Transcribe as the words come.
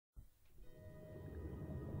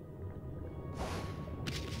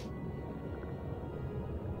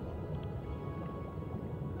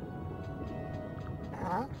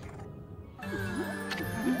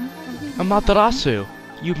Amaterasu,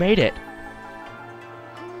 you made it.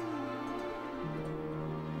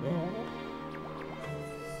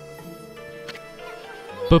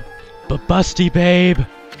 Busty babe!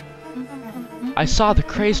 I saw the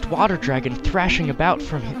crazed water dragon thrashing about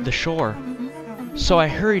from the shore, so I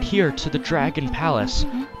hurried here to the Dragon Palace,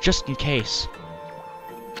 just in case.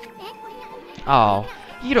 Oh,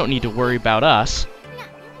 you don't need to worry about us.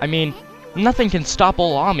 I mean, nothing can stop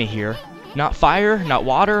Okami here. Not fire, not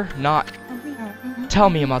water, not... Tell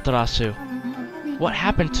me, Amaterasu, what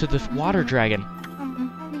happened to the water dragon?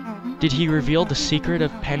 Did he reveal the secret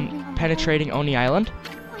of penetrating Oni Island?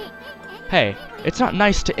 Hey, it's not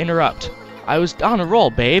nice to interrupt. I was on a roll,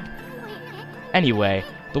 babe. Anyway,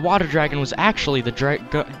 the water dragon was actually the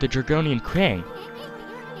Dragonian king.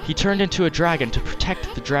 He turned into a dragon to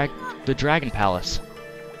protect the Dragon Palace.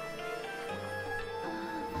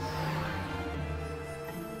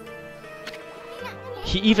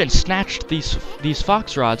 He even snatched these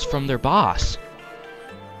fox rods from their boss.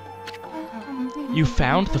 You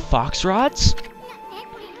found the fox rods?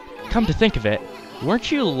 Come to think of it,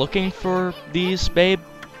 weren't you looking for these, babe?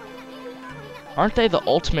 Aren't they the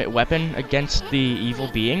ultimate weapon against the evil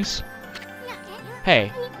beings?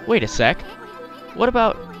 Hey, wait a sec. What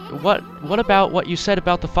about what you said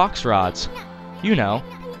about the fox rods? You know,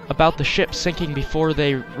 about the ship sinking before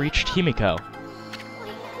they reached Himiko.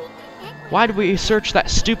 Why did we search that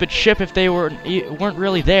stupid ship if they weren't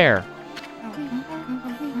really there?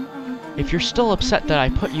 If you're still upset that I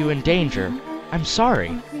put you in danger, I'm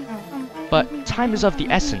sorry. But time is of the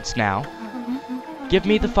essence now. Give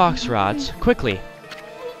me the fox rods, quickly.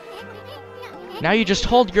 Now you just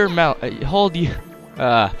hold your now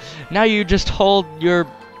you just hold your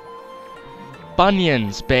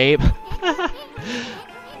bunions, babe.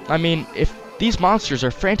 I mean, if these monsters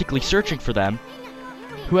are frantically searching for them,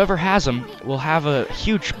 whoever has them will have a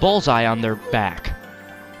huge bullseye on their back.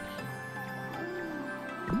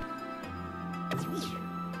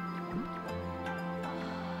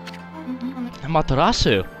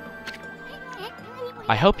 Amaterasu!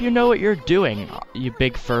 I hope you know what you're doing, you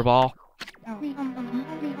big furball.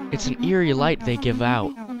 It's an eerie light they give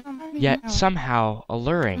out, yet somehow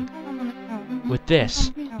alluring. With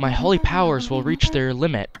this, my holy powers will reach their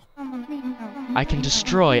limit. I can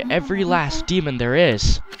destroy every last demon there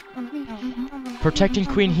is. Protecting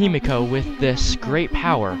Queen Himiko with this great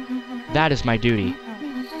power, that is my duty.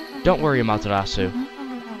 Don't worry, Amaterasu.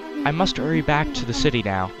 I must hurry back to the city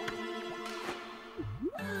now.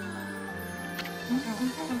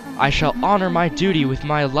 I shall honor my duty with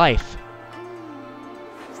my life.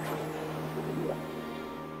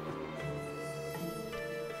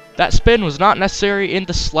 That spin was not necessary in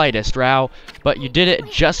the slightest, Rao, but you did it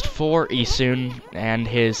just for Isun and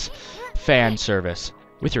his fan service.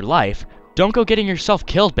 With your life, don't go getting yourself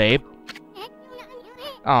killed, babe.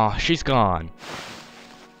 Aw, she's gone.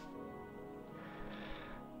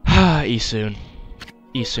 Isun.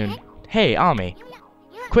 Hey, Ami.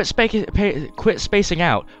 Quit spacing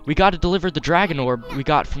out. We gotta deliver the dragon orb we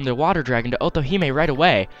got from the water dragon to Otohime right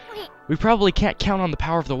away. We probably can't count on the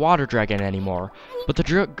power of the water dragon anymore, but the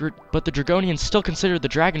Dragonians still consider the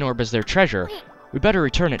dragon orb as their treasure. We better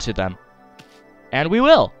return it to them. And we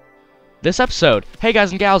will! This episode. Hey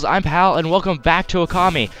guys and gals, I'm Pal, and welcome back to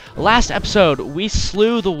Okami. Last episode, we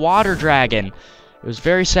slew the water dragon. It was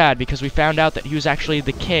very sad because we found out that he was actually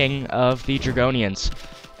the king of the Dragonians.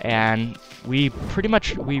 And we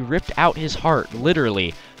ripped out his heart,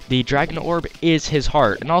 literally. The dragon orb is his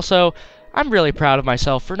heart. And also, I'm really proud of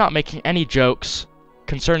myself for not making any jokes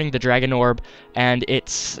concerning the dragon orb and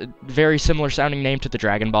its very similar sounding name to the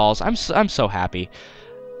Dragon Balls. I'm so happy.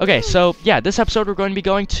 Okay, so yeah, this episode we're going to be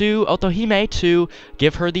going to Otohime to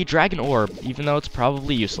give her the dragon orb, even though it's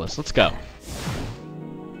probably useless. Let's go.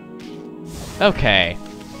 Okay.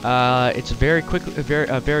 It's a very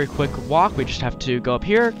quick walk. We just have to go up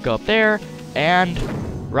here, go up there, and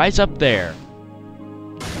rise up there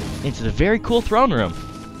into the very cool throne room.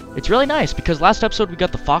 It's really nice because last episode we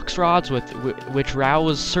got the fox rods which Rao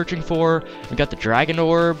was searching for. We got the dragon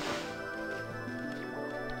orb.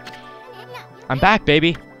 I'm back,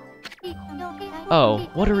 baby. Oh,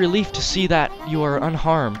 what a relief to see that you are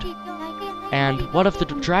unharmed. And what of the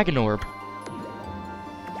dragon orb?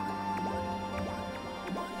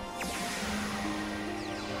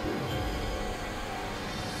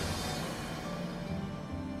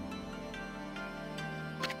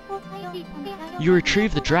 You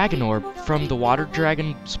retrieved the dragon orb from the water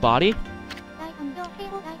dragon's body?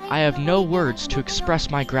 I have no words to express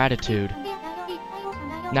my gratitude.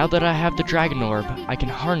 Now that I have the dragon orb, I can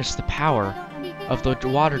harness the power of the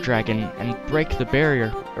water dragon and break the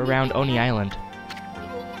barrier around Oni Island.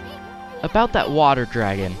 About that water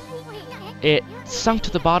dragon. It sunk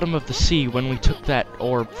to the bottom of the sea when we took that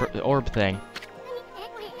orb thing.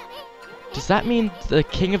 Does that mean the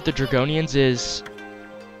king of the Dragonians is...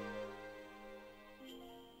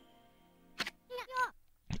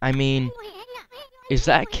 I mean, is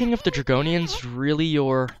that king of the Dragonians really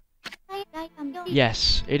your...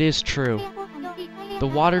 Yes, it is true. The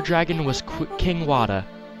water dragon was King Wada,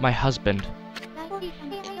 my husband.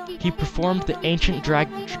 He performed the ancient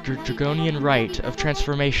Dragonian rite of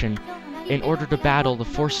transformation in order to battle the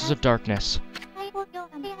forces of darkness.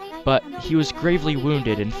 But he was gravely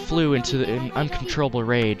wounded and flew into an uncontrollable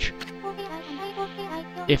rage.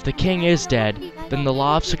 If the king is dead, then the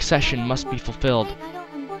law of succession must be fulfilled.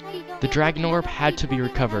 The dragon orb had to be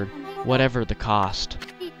recovered, whatever the cost.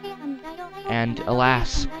 And,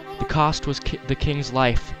 alas, the cost was the king's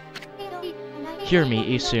life. Hear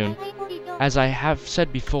me, Isun. As I have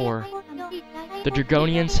said before, the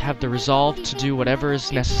Dragonians have the resolve to do whatever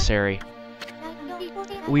is necessary.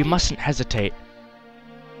 We mustn't hesitate.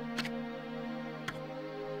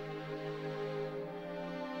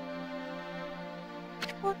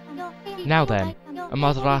 Now then,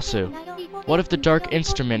 Amaterasu, what of the dark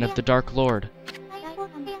instrument of the Dark Lord?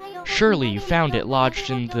 Surely you found it lodged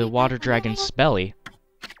in the water dragon's belly.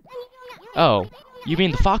 Oh, you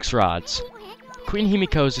mean the fox rods. Queen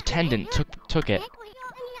Himiko's attendant took it.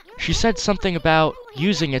 She said something about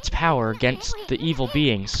using its power against the evil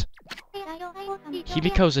beings.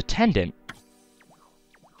 Himiko's attendant?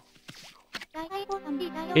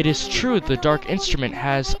 It is true the dark instrument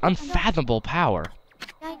has unfathomable power.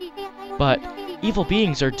 But evil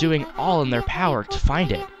beings are doing all in their power to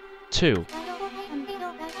find it, too.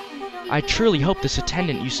 I truly hope this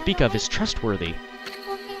attendant you speak of is trustworthy.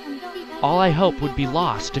 All I hope would be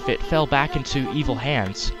lost if it fell back into evil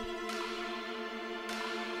hands.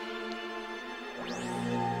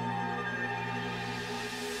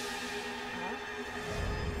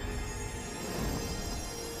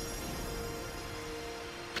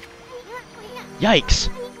 Yikes!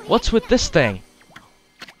 What's with this thing?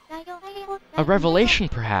 A revelation,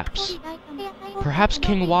 perhaps. Perhaps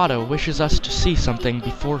King Wada wishes us to see something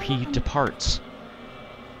before he departs.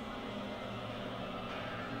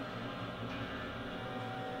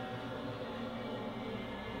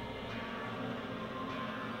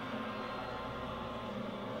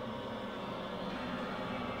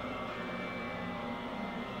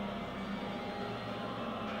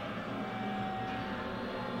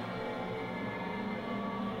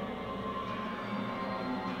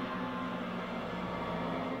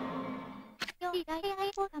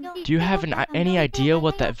 Do you have any idea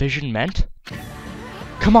what that vision meant?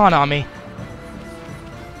 Come on, Ami!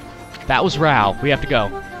 That was Rao. We have to go.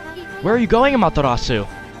 Where are you going, Amaterasu?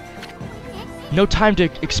 No time to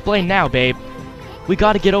explain now, babe. We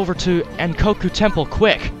gotta get over to Enkoku Temple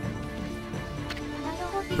quick.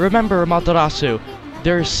 Remember, Amaterasu,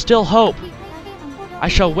 there is still hope. I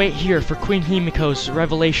shall wait here for Queen Himiko's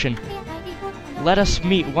revelation. Let us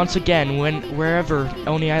meet once again wherever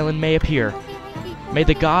Oni Island may appear. May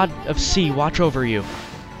the god of sea watch over you.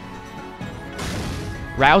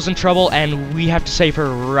 Rao's in trouble, and we have to save her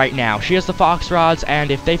right now. She has the fox rods, and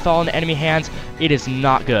if they fall into enemy hands, it is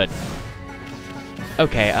not good.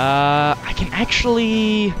 Okay, I can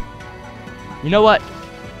actually... You know what?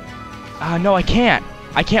 No, I can't.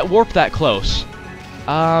 I can't warp that close.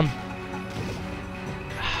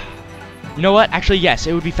 You know what? Actually, yes,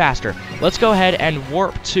 it would be faster. Let's go ahead and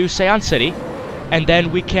warp to Seion City. And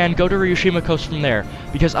then we can go to Ryushima Coast from there,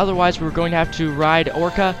 because otherwise we're going to have to ride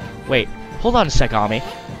Orca. Wait, hold on a sec, Ami.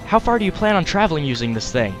 How far do you plan on traveling using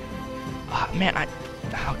this thing? Man,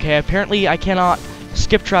 okay, apparently I cannot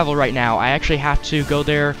skip travel right now. I actually have to go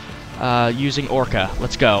there using Orca.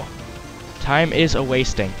 Let's go. Time is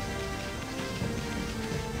a-wasting.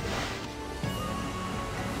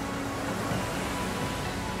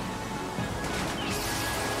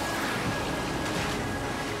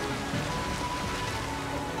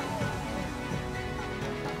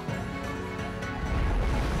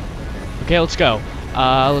 Okay, let's go.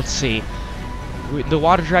 Let's see. The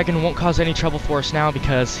water dragon won't cause any trouble for us now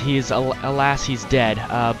because alas, he's dead.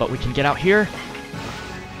 But we can get out here.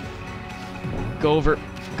 Go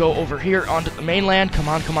over here onto the mainland. Come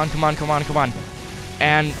on, come on, come on, come on, come on.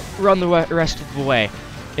 And run the rest of the way.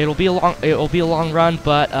 It'll be a long run,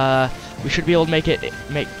 but we should be able to make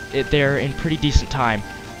it there in pretty decent time.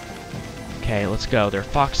 Okay, let's go. There are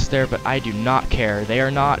foxes there, but I do not care. They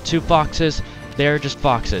are not two foxes. They are just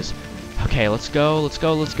foxes. Okay, let's go, let's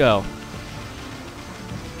go, let's go.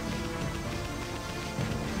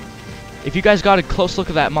 If you guys got a close look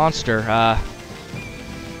at that monster,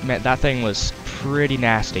 man, that thing was pretty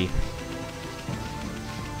nasty.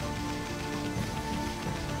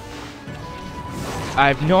 I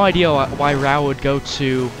have no idea why Rao would go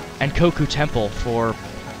to Enkoku Temple for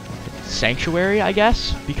sanctuary, I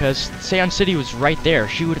guess, because Seion City was right there.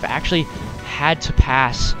 She would have actually had to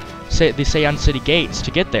pass the Seion City gates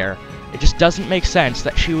to get there. It just doesn't make sense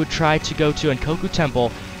that she would try to go to Enkoku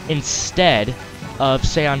Temple instead of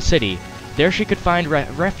Seion City. There she could find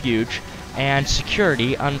refuge and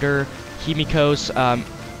security under Himiko's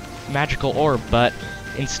magical orb, but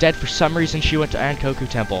instead, for some reason, she went to Enkoku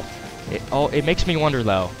Temple. It makes me wonder,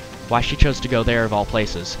 though, why she chose to go there of all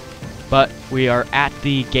places. But we are at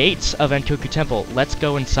the gates of Enkoku Temple. Let's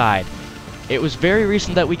go inside. It was very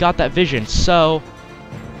recent that we got that vision, so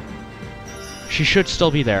she should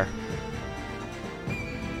still be there.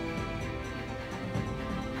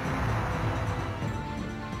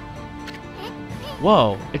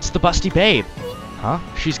 Whoa, it's the busty babe. Huh?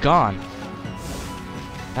 She's gone.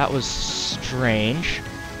 That was strange.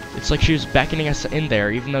 It's like she was beckoning us in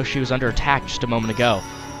there, even though she was under attack just a moment ago.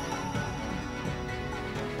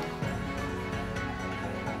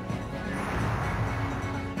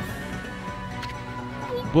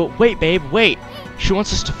 Well, wait, babe, wait! She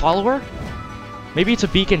wants us to follow her? Maybe it's a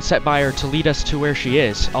beacon set by her to lead us to where she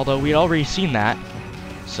is, although we'd already seen that.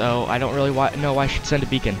 So, I don't really know why she'd send a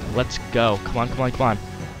beacon. Let's go. Come on, come on, come on.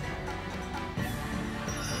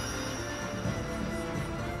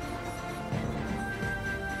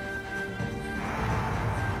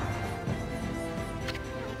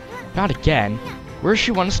 Not again. Where does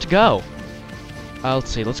she want us to go? Let's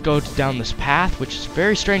see. Let's go down this path, which is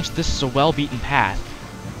very strange. This is a well-beaten path.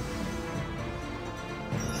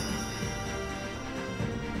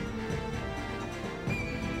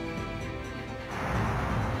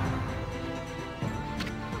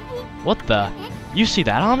 What the? You see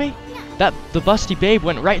that, Ami? The busty babe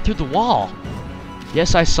went right through the wall.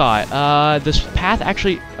 Yes, I saw it. This path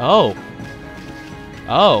actually... Oh,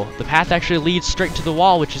 the path actually leads straight to the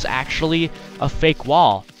wall, which is actually a fake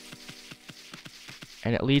wall.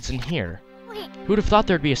 And it leads in here. Who would have thought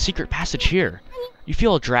there'd be a secret passage here? You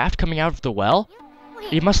feel a draft coming out of the well?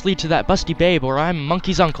 It must lead to that busty babe, or I'm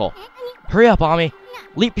Monkey's uncle. Hurry up, Ami.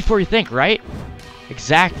 Leap before you think, right?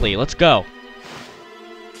 Exactly, let's go.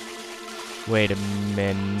 Wait a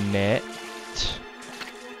minute.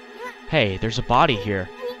 Hey, there's a body here.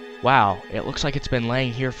 Wow, it looks like it's been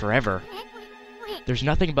laying here forever. There's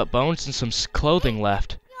nothing but bones and some clothing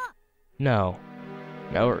left. No.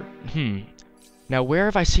 Now where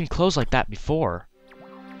have I seen clothes like that before?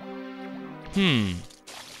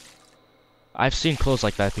 I've seen clothes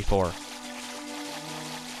like that before.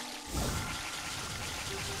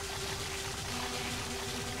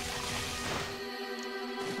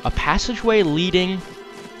 A passageway leading...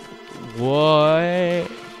 What?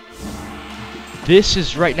 This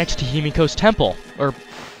is right next to Himiko's temple. Or,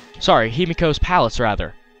 sorry, Himiko's palace,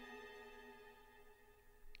 rather.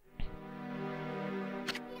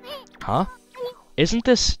 Huh? Isn't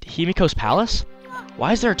this Himiko's palace?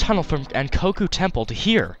 Why is there a tunnel from Enkoku Temple to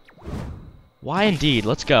here? Why indeed,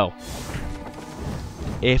 let's go.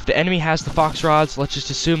 If the enemy has the fox rods, let's just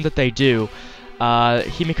assume that they do.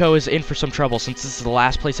 Himiko is in for some trouble since this is the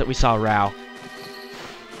last place that we saw Rao.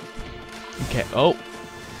 Okay, oh.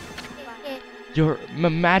 Your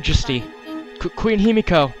Majesty. Queen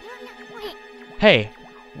Himiko. Hey,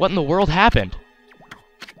 what in the world happened?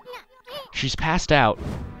 She's passed out.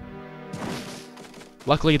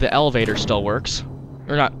 Luckily, the elevator still works.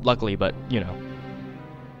 Or not luckily, but, you know.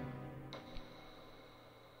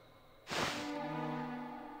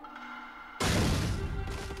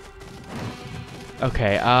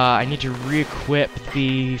 Okay, I need to re-equip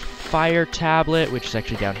the fire tablet, which is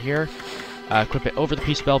actually down here. Equip it over the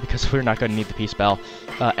peace bell because we're not going to need the peace bell.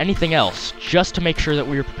 Anything else, just to make sure that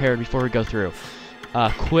we are prepared before we go through.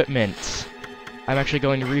 Equipment. I'm actually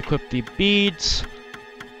going to re-equip the beads.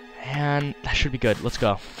 And that should be good. Let's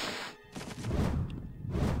go.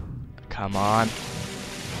 Come on.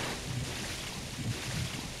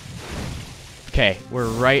 Okay, we're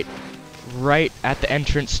right at the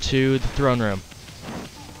entrance to the throne room.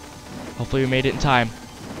 Hopefully we made it in time.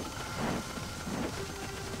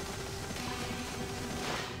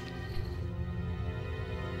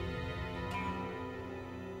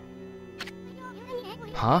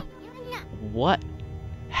 Huh? What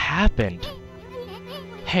happened?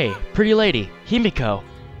 Hey, pretty lady, Himiko.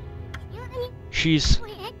 She's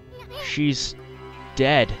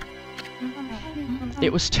dead.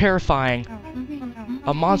 It was terrifying.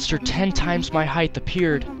 A monster 10 times my height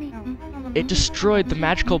appeared. It destroyed the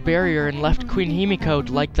magical barrier and left Queen Himiko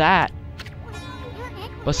like that.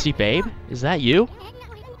 Busty babe, is that you?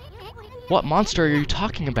 What monster are you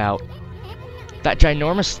talking about? That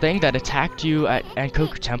ginormous thing that attacked you at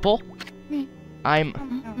Enkoku Temple?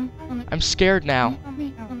 I'm scared now.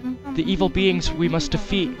 The evil beings we must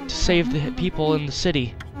defeat to save the people in the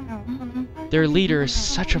city. Their leader is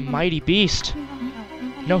such a mighty beast.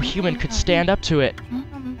 No human could stand up to it.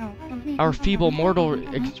 Our feeble mortal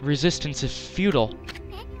resistance is futile.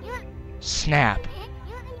 Snap.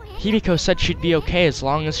 Himiko said she'd be okay as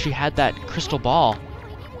long as she had that crystal ball.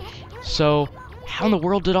 So, how in the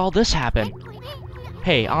world did all this happen?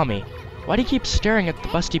 Hey, Ami, why do you keep staring at the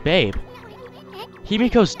busty babe?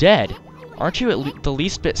 Himiko's dead. Aren't you at the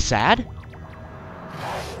least bit sad?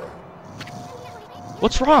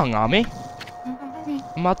 What's wrong, Ami?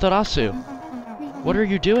 Amaterasu, what are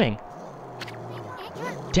you doing?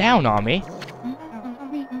 Down, Ami.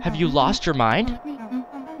 Have you lost your mind?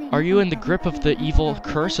 Are you in the grip of the evil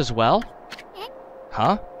curse as well?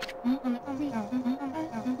 Huh?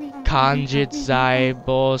 Kanjitsai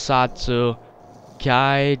bosatsu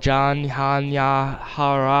kyai janhanya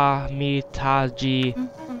hara mitaji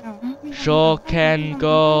shoken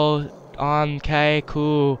go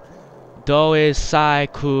onkeiku doisai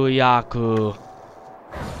kuyaku.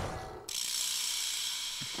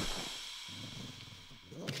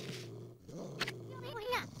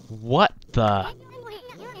 What the?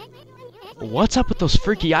 What's up with those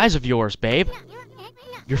freaky eyes of yours, babe?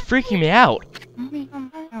 You're freaking me out.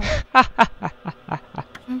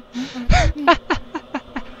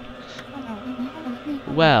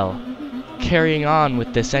 Well, carrying on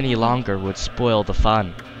with this any longer would spoil the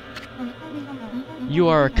fun. You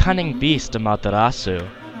are a cunning beast, Amaterasu.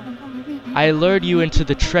 I lured you into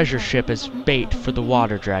the treasure ship as bait for the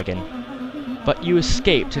water dragon, but you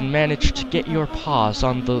escaped and managed to get your paws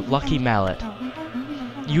on the lucky mallet.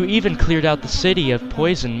 You even cleared out the city of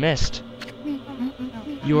poison mist.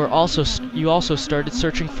 You also started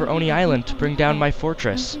searching for Oni Island to bring down my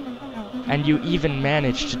fortress, and you even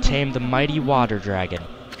managed to tame the mighty water dragon.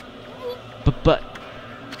 But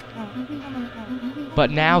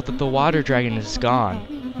now that the water dragon is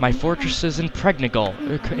gone, my fortress is impregnable,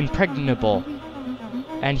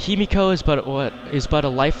 and Himiko is but a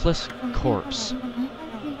lifeless corpse.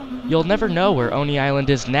 You'll never know where Oni Island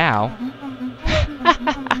is now.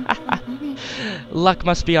 Luck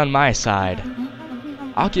must be on my side.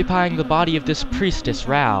 Occupying the body of this priestess,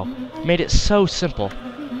 Rao, made it so simple.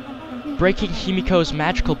 Breaking Himiko's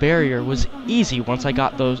magical barrier was easy once I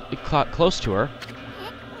got close to her.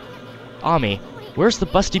 Ami, where's the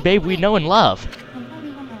busty babe we know and love?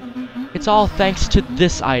 It's all thanks to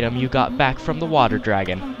this item you got back from the water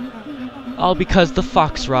dragon. All because the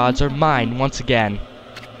fox rods are mine once again.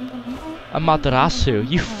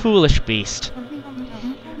 Amaterasu, you foolish beast.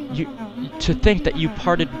 To think that you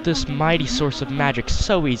parted with this mighty source of magic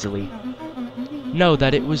so easily. Know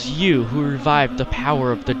that it was you who revived the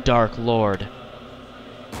power of the Dark Lord.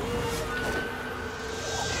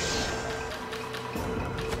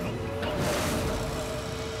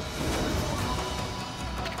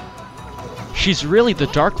 She's really the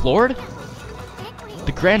Dark Lord?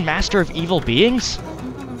 The Grand Master of evil beings?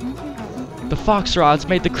 The fox rods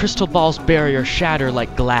made the crystal ball's barrier shatter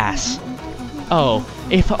like glass. Oh,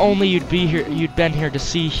 if only you'd been here to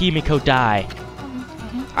see Himiko die.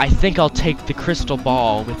 I think I'll take the crystal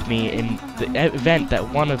ball with me in the event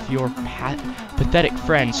that one of your pathetic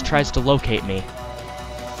friends tries to locate me.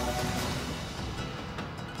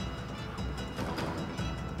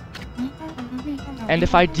 And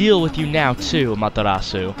if I deal with you now too,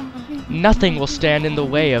 Amaterasu, nothing will stand in the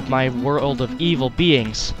way of my world of evil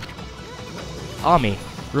beings. Ami,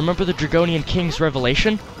 remember the Dragonian King's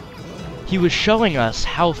revelation? He was showing us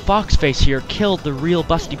how Foxface here killed the real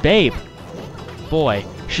busty babe. Boy,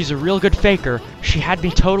 she's a real good faker. She had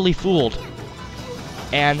me totally fooled.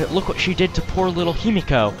 And look what she did to poor little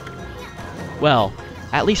Himiko. Well,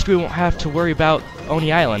 at least we won't have to worry about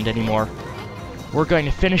Oni Island anymore. We're going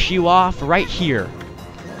to finish you off right here.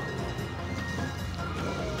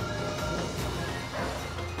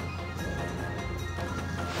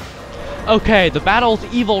 Okay, the battle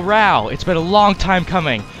with Evil Rao. It's been a long time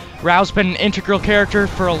coming. Rao's been an integral character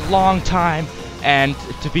for a long time, and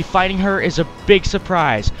to be fighting her is a big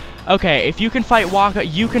surprise. Okay, if you can fight Waka,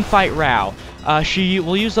 you can fight Rao. She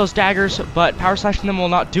will use those daggers, but power slashing them will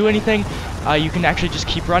not do anything. You can actually just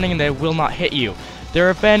keep running and they will not hit you.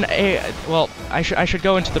 There have been well, I should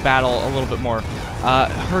go into the battle a little bit more.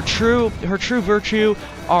 Her true virtue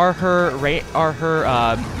are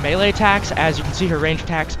her melee attacks. As you can see, her range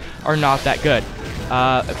attacks are not that good.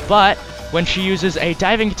 But when she uses a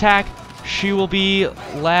diving attack, she will be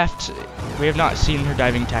left. We have not seen her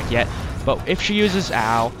diving attack yet, but if she uses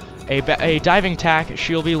a diving attack,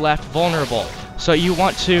 she will be left vulnerable. So you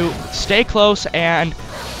want to stay close and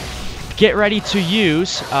get ready to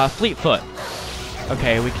use Fleet Foot.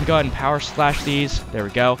 Okay, we can go ahead and power slash these. There we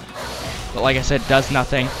go. But like I said, does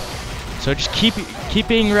nothing. So just keep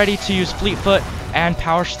being ready to use Fleetfoot and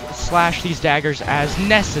power slash these daggers as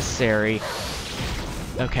necessary.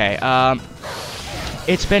 Okay,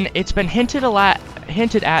 it's been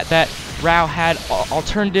hinted at that Rao had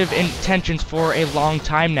alternative intentions for a long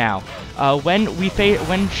time now.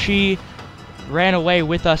 When she ran away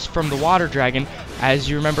with us from the water dragon, as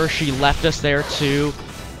you remember, she left us there to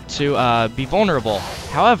be vulnerable.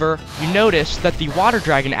 However, you notice that the water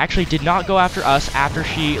dragon actually did not go after us after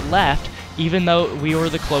she left, even though we were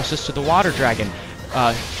the closest to the water dragon.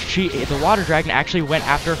 The water dragon actually went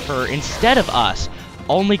after her instead of us,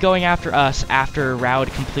 only going after us after Rao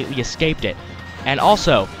had completely escaped it. And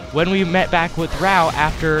also, when we met back with Rao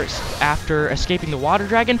after escaping the water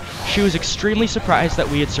dragon, she was extremely surprised that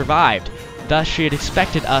we had survived. Thus, she had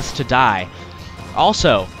expected us to die.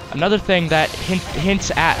 Also, another thing that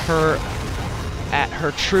hints at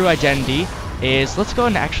her true identity is, let's go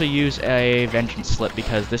and actually use a vengeance slip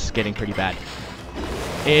because this is getting pretty bad.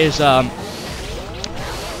 Is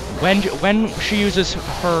when she uses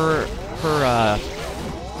her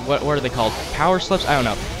what are they called? Power slips? I don't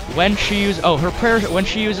know. When she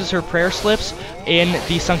uses her prayer slips in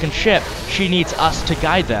the sunken ship, she needs us to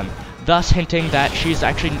guide them, thus hinting that she's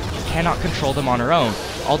actually cannot control them on her own.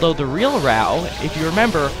 Although the real Rao, if you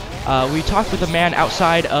remember, we talked with a man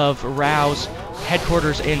outside of Rao's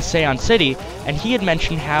headquarters in Seon City, and he had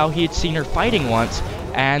mentioned how he had seen her fighting once,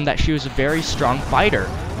 and that she was a very strong fighter.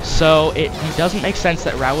 So it doesn't make sense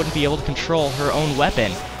that Rao wouldn't be able to control her own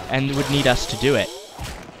weapon, and would need us to do it.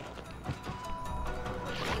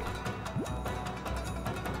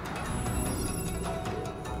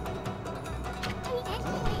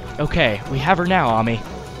 Okay, we have her now, Ami.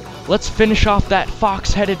 Let's finish off that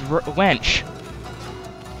fox-headed wench.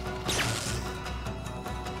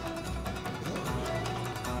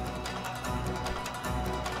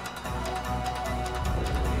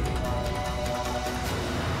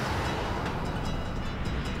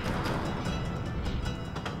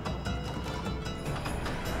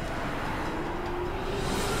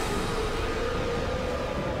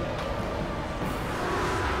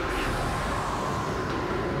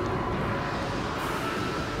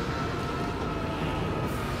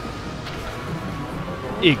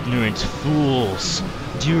 Ignorant fools.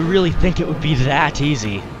 Do you really think it would be that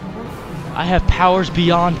easy? I have powers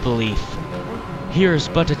beyond belief. Here's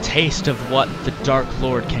but a taste of what the Dark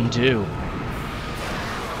Lord can do.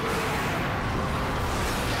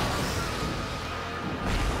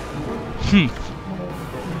 Humph.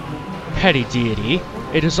 Petty deity,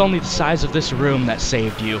 it is only the size of this room that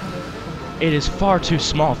saved you. It is far too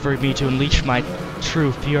small for me to unleash my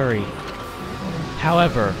true fury.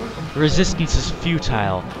 However, resistance is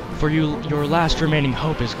futile, for your last remaining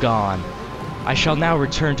hope is gone. I shall now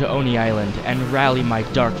return to Oni Island and rally my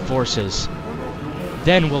dark forces.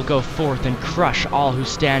 Then we'll go forth and crush all who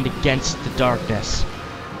stand against the darkness.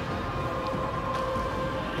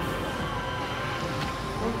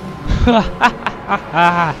 Ha ha ha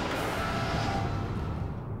ha!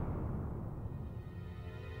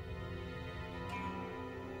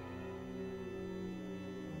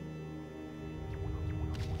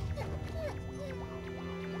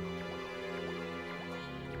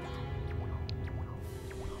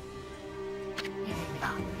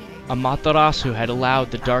 Amaterasu had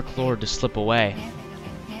allowed the Dark Lord to slip away.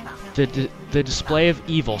 The display of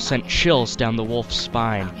evil sent chills down the wolf's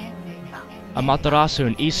spine. Amaterasu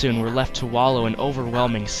and Isun were left to wallow in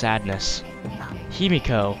overwhelming sadness.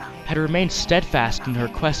 Himiko had remained steadfast in her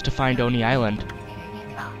quest to find Oni Island.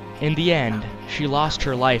 In the end, she lost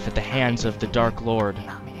her life at the hands of the Dark Lord.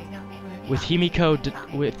 With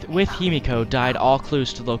Himiko died all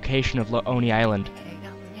clues to the location of Oni Island.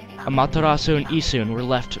 Amaterasu and Isun were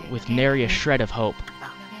left with nary a shred of hope.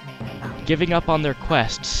 Giving up on their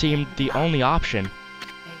quest seemed the only option.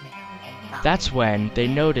 That's when they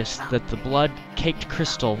noticed that the blood-caked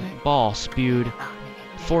crystal ball spewed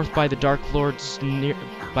forth by the Dark Lord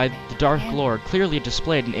clearly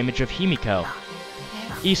displayed an image of Himiko.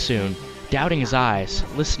 Isun, doubting his eyes,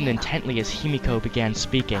 listened intently as Himiko began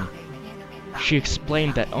speaking. She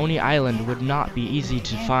explained that Oni Island would not be easy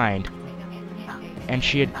to find, and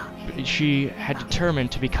she had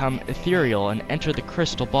determined to become ethereal and enter the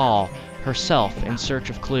crystal ball herself in search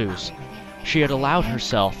of clues. She had allowed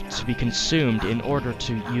herself to be consumed in order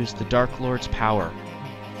to use the Dark Lord's power.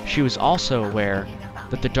 She was also aware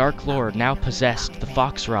that the Dark Lord now possessed the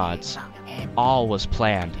Fox Rods. All was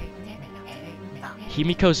planned.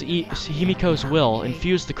 Himiko's will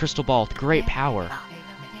infused the crystal ball with great power.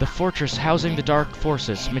 The fortress housing the dark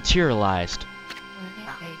forces materialized.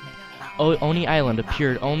 Oni Island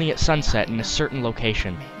appeared only at sunset in a certain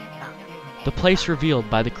location. The place revealed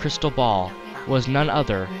by the crystal ball was none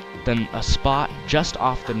other than a spot just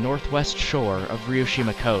off the northwest shore of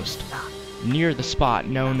Ryushima Coast, near the spot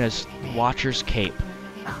known as Watcher's Cape.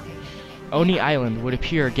 Oni Island would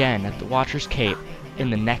appear again at the Watcher's Cape in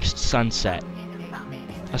the next sunset.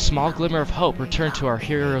 A small glimmer of hope returned to our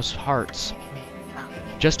heroes' hearts,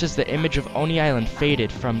 just as the image of Oni Island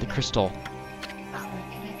faded from the crystal.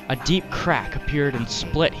 A deep crack appeared and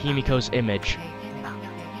split Himiko's image.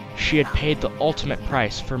 She had paid the ultimate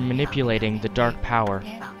price for manipulating the dark power.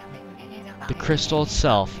 The crystal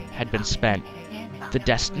itself had been spent. The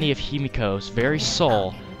destiny of Himiko's very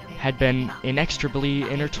soul had been inextricably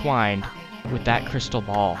intertwined with that crystal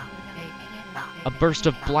ball. A burst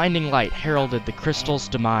of blinding light heralded the crystal's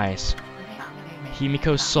demise.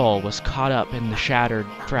 Himiko's soul was caught up in the shattered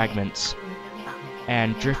fragments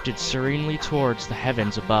and drifted serenely towards the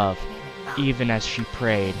heavens above, even as she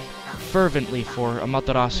prayed fervently for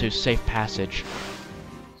Amaterasu's safe passage.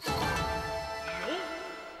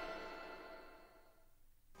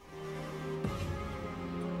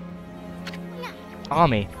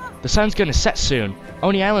 Ami, the sun's gonna set soon.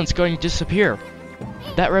 Oni Island's going to disappear.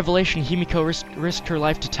 That revelation Himiko risked her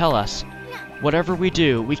life to tell us. Whatever we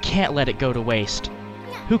do, we can't let it go to waste.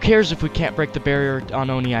 Who cares if we can't break the barrier on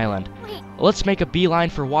Oni Island? Let's make a beeline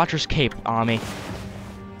for Watcher's Cape, Ami.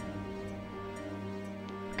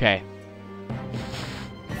 Okay.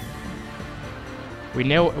 We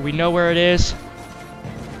know where it is.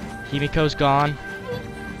 Himiko's gone.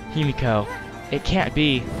 Himiko. It can't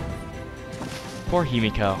be. Poor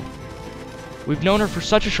Himiko. We've known her for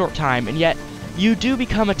such a short time, and yet you do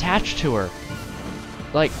become attached to her.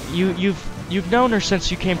 Like, you've known her since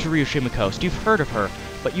you came to Ryushima Coast. You've heard of her,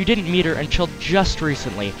 but you didn't meet her until just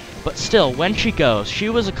recently. But still, when she goes, she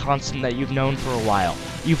was a constant that you've known for a while.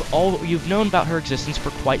 You've known about her existence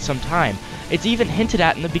for quite some time. It's even hinted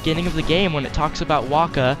at in the beginning of the game when it talks about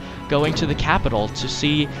Waka going to the capital to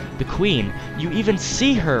see the queen. You even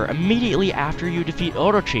see her immediately after you defeat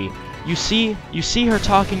Orochi. You see her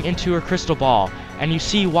talking into her crystal ball, and you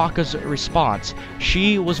see Waka's response.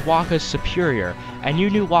 She was Waka's superior, and you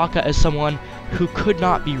knew Waka as someone who could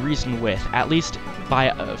not be reasoned with, at least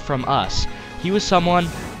from us. He was someone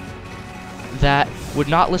that would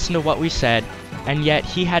not listen to what we said, and yet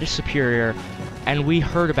he had a superior, and we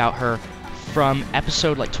heard about her from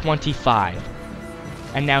episode like 25,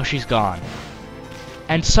 and now she's gone.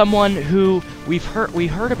 And someone who we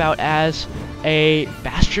heard about as a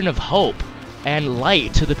bastion of hope and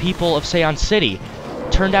light to the people of Seon City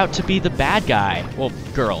turned out to be the bad guy. Well,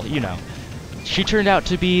 girl, you know. She turned out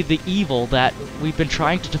to be the evil that we've been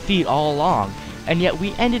trying to defeat all along, and yet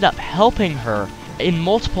we ended up helping her in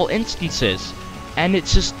multiple instances, and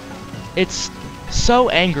it's so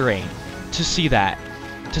angering to see that.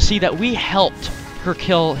 To see that we helped her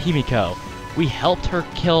kill Himiko. We helped her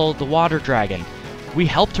kill the water dragon. We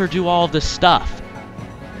helped her do all of this stuff.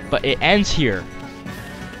 But it ends here.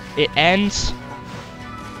 It ends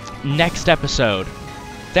next episode.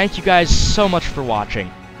 Thank you guys so much for watching.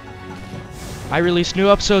 I release new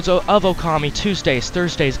episodes of Okami Tuesdays,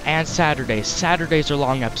 Thursdays, and Saturdays. Saturdays are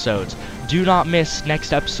long episodes. Do not miss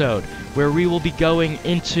next episode, where we will be going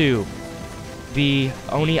into the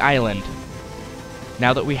Oni Island.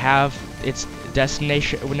 Now that we have its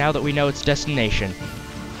destination, now that we know its destination,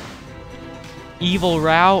 Evil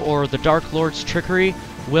Rao, or the Dark Lord's trickery,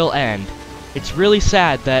 will end. It's really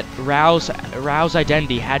sad that Rao's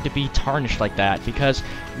identity had to be tarnished like that, because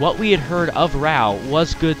what we had heard of Rao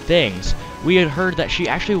was good things. We had heard that she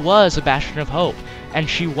actually was a bastion of hope, and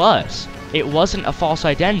she was. It wasn't a false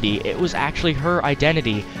identity, it was actually her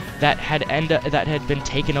identity that had been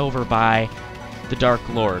taken over by the Dark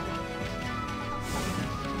Lord.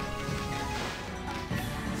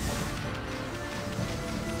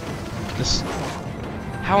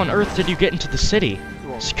 How on earth did you get into the city?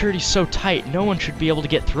 Security's so tight, no one should be able to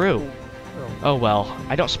get through. Oh well,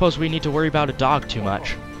 I don't suppose we need to worry about a dog too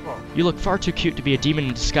much. You look far too cute to be a demon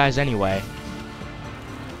in disguise anyway.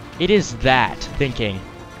 It is that thinking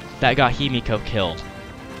that got Himiko killed.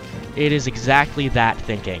 It is exactly that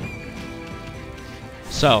thinking.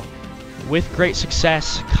 So, with great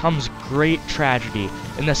success comes great tragedy.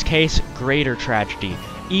 In this case, greater tragedy.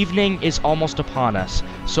 Evening is almost upon us,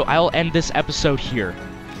 so I'll end this episode here.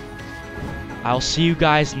 I'll see you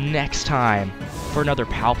guys next time for another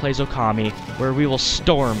PalPlays Okami, where we will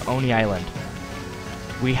storm Oni Island.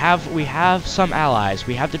 We have some allies.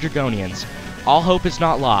 We have the Dragonians. All hope is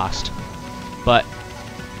not lost, but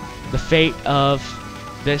the fate of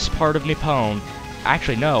this part of Nippon,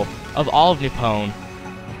 actually no, of all of Nippon,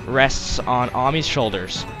 rests on Ami's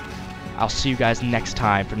shoulders. I'll see you guys next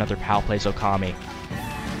time for another PalPlays Okami.